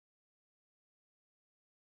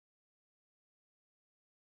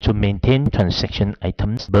To maintain transaction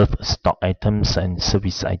items, both stock items and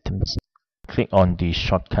service items, click on the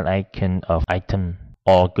shortcut icon of item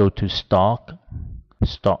or go to stock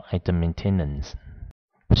item maintenance.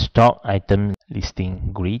 Stock item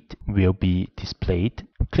listing grid will be displayed.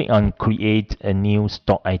 Click on create a new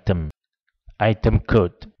stock item. Item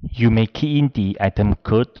code. You may key in the item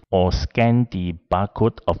code or scan the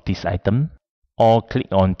barcode of this item, or click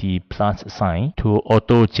on the plus sign to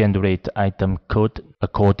auto-generate item code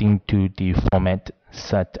according to the format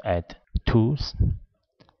set at Tools,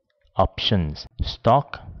 Options,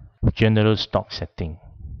 Stock, General Stock Setting,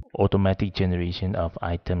 Automatic Generation of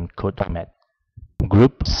Item Code Format.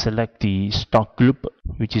 Group. Select the stock group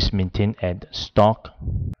which is maintained at stock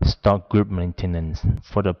group maintenance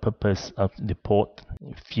for the purpose of report,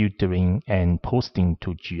 filtering and posting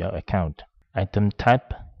to GL account. Item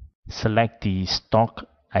type. Select the stock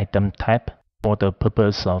item type for the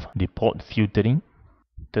purpose of report filtering.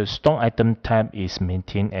 The stock item type is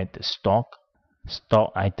maintained at stock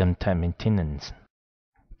item type maintenance.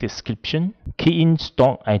 Description. Key in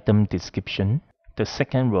stock item description. The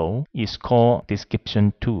second row is called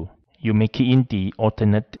Description 2. You may key in the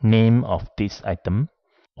alternate name of this item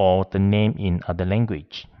or the name in other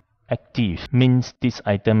language. Active means this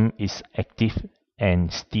item is active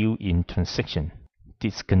and still in transaction.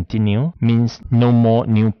 Discontinue means no more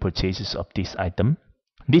new purchases of this item.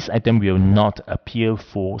 This item will not appear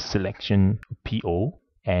for selection PO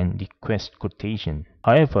and request quotation.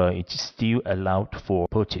 However, it is still allowed for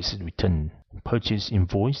purchase return, purchase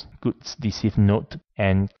invoice, goods received note,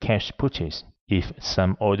 and cash purchase if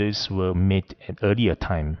some orders were made at earlier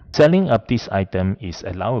time. Selling of this item is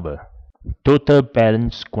allowable. Total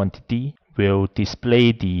balance quantity will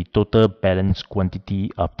display the total balance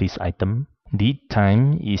quantity of this item. Lead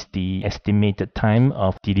time is the estimated time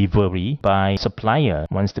of delivery by supplier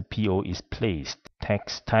once the PO is placed.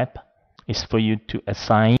 Text type is for you to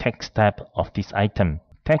assign text type of this item.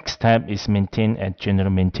 Text type is maintained at general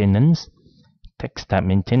maintenance. Text type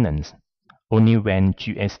maintenance only when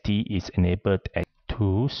GST is enabled at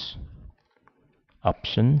Tools,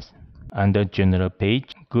 Options, under General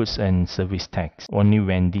page, Goods and Service Tax, only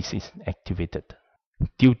when this is activated.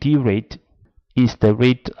 Duty rate is the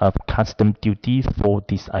rate of custom duty for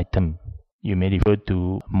this item. You may refer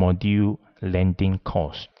to module landing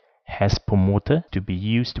cost. Has promoter to be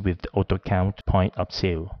used with AutoCount point of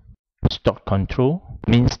sale. Stock control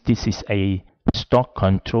means this is a stock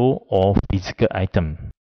control or physical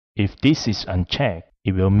item. If this is unchecked,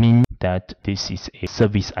 it will mean that this is a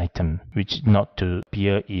service item which is not to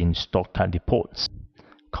appear in stock card reports.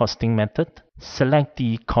 Costing method. Select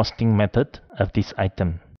the costing method of this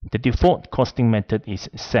item. The default costing method is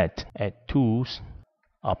set at Tools,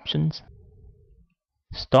 Options,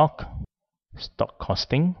 Stock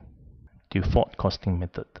costing, default costing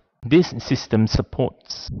method. This system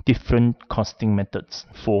supports different costing methods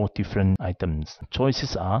for different items.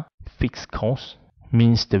 Choices are fixed cost,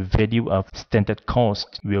 means the value of standard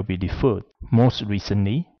cost will be deferred. Most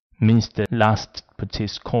recently means the last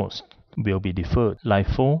purchase cost will be deferred.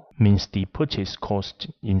 LIFO means the purchase cost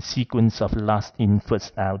in sequence of last in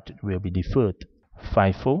first out will be deferred.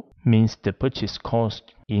 FIFO means the purchase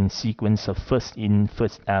cost in sequence of first in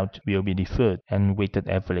first out will be deferred, and weighted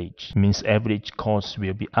average means average cost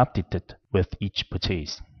will be updated with each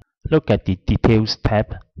purchase. Look at the Details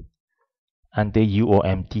tab. Under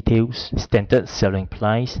UOM Details, Standard Selling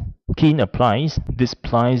Price. Key in a price. This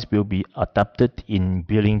price will be adopted in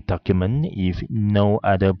billing document if no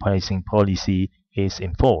other pricing policy is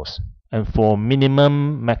enforced. And for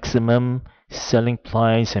minimum, maximum selling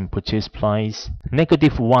price and purchase price,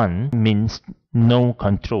 -1 means no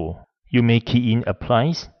control. You may key in a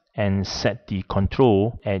price and set the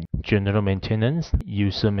control at general maintenance,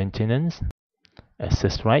 user maintenance,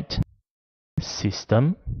 access right,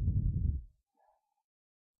 system,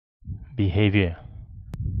 behavior.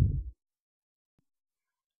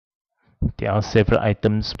 There are several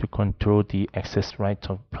items to control the access rights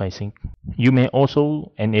of pricing. You may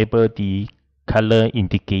also enable the color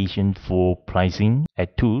indication for pricing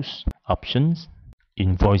at Tools, Options,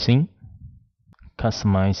 Invoicing,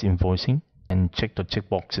 Customize Invoicing, and check the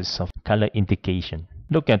checkboxes of color indication.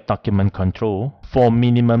 Look at Document Control. For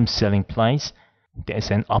minimum selling price, there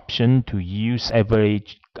is an option to use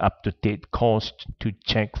average up-to-date cost to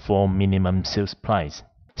check for minimum sales price.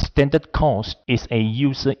 Standard cost is a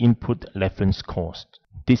user input reference cost.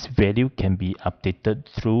 This value can be updated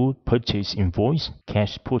through purchase invoice,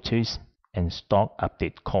 cash purchase, and stock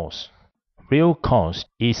update cost. Real cost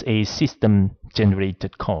is a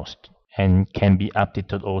system-generated cost and can be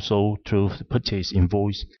updated also through purchase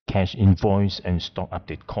invoice, cash invoice, and stock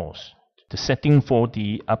update cost. The setting for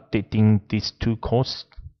the updating these two costs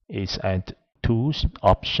is at Tools,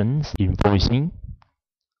 Options, Invoicing,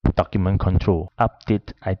 Document Control,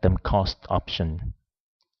 Update Item Cost option.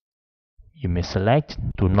 You may select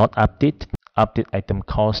Do Not Update, Update Item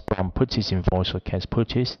Cost from Purchase Invoice or Cash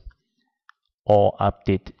Purchase, or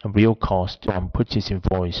Update Real Cost from Purchase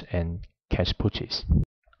Invoice and Cash Purchase.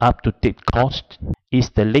 Up-to-date cost is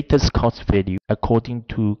the latest cost value according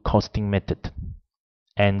to costing method,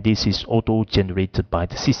 and this is auto-generated by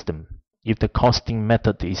the system. If the costing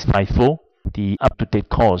method is FIFO, the up-to-date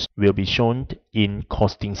cost will be shown in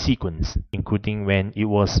costing sequence, including when it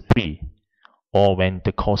was free or when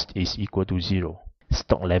the cost is equal to 0.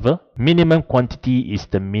 Stock level. Minimum quantity is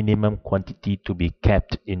the minimum quantity to be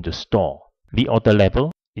kept in the store. Reorder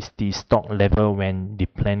level is the stock level when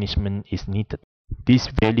replenishment is needed. This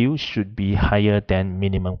value should be higher than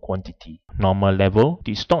minimum quantity. Normal level,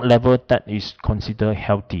 the stock level that is considered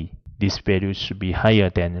healthy. This value should be higher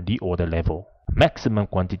than reorder level. Maximum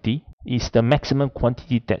quantity is the maximum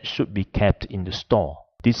quantity that should be kept in the store.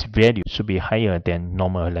 This value should be higher than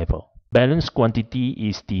normal level. Balance quantity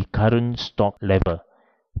is the current stock level.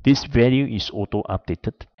 This value is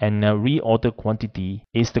auto-updated, and a reorder quantity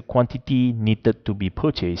is the quantity needed to be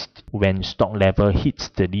purchased when stock level hits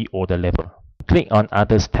the reorder level. Click on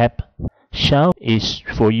Others tab. Shelf is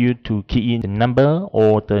for you to key in the number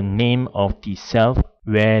or the name of the shelf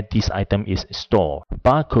where this item is stored.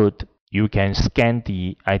 Barcode, you can scan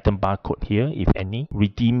the item barcode here if any.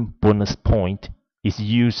 Redeem bonus point is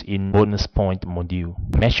used in bonus point module.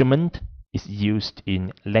 Measurement is used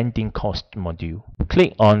in landing cost module.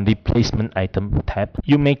 Click on Replacement Item tab.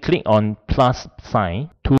 You may click on plus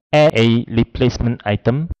sign to add a replacement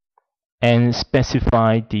item and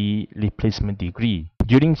specify the replacement degree.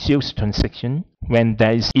 During sales transaction, when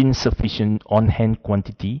there is insufficient on-hand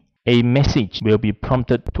quantity, a message will be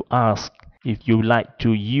prompted to ask if you like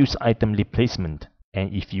to use item replacement,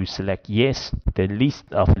 and if you select yes, the list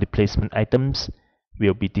of replacement items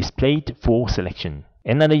will be displayed for selection.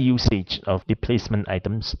 Another usage of replacement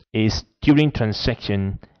items is during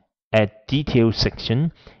transaction at Detail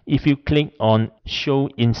section. If you click on Show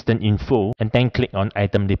Instant Info and then click on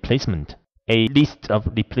Item Replacement, a list of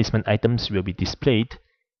replacement items will be displayed,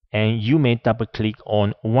 and you may double-click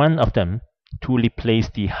on one of them to replace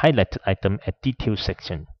the highlighted item at Detail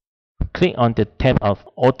section. Click on the tab of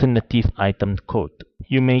Alternative Item Code.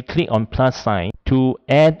 You may click on plus sign to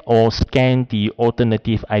add or scan the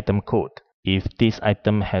alternative item code if this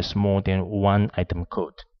item has more than one item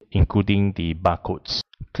code, including the barcodes.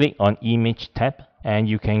 Click on Image tab, and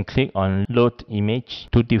you can click on Load Image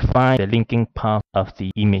to define the linking path of the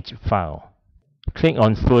image file. Click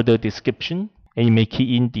on Further Description, and you may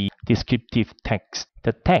key in the descriptive text.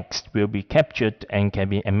 The text will be captured and can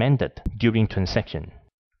be amended during transaction.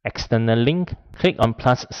 External link. Click on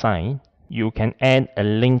plus sign. You can add a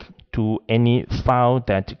link to any file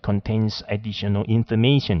that contains additional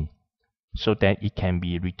information so that it can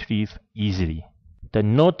be retrieved easily. The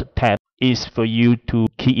Note tab is for you to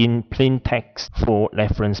key in plain text for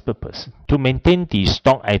reference purpose. To maintain the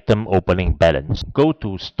stock item opening balance, go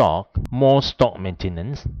to Stock, More Stock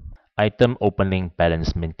Maintenance, Item Opening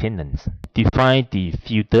Balance Maintenance. Define the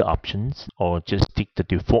filter options or just stick the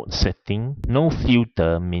default setting. No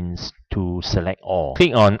filter means to select all.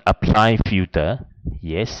 Click on Apply Filter.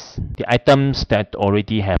 Yes. The items that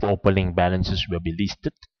already have opening balances will be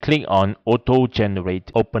listed. Click on Auto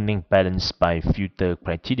Generate Opening Balance by Filter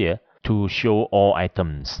Criteria to show all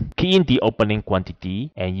items. Key in the opening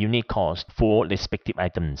quantity and unit cost for respective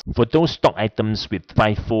items. For those stock items with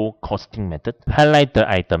FIFO costing method, highlight the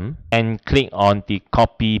item and click on the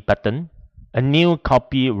Copy button. A new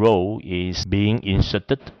copy row is being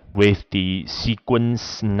inserted with the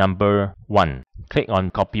sequence number 1. Click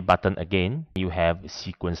on Copy button again. You have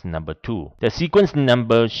sequence number 2. The sequence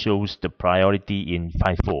number shows the priority in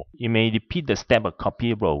FIFO. You may repeat the step of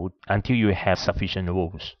copy row until you have sufficient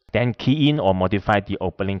rows. Then key in or modify the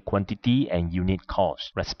opening quantity and unit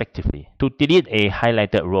cost, respectively. To delete a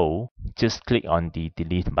highlighted row, just click on the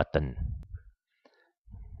Delete button.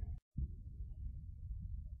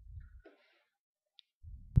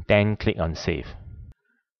 Then click on Save.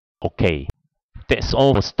 OK. That's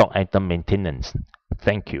all for stock item maintenance.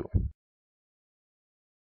 Thank you.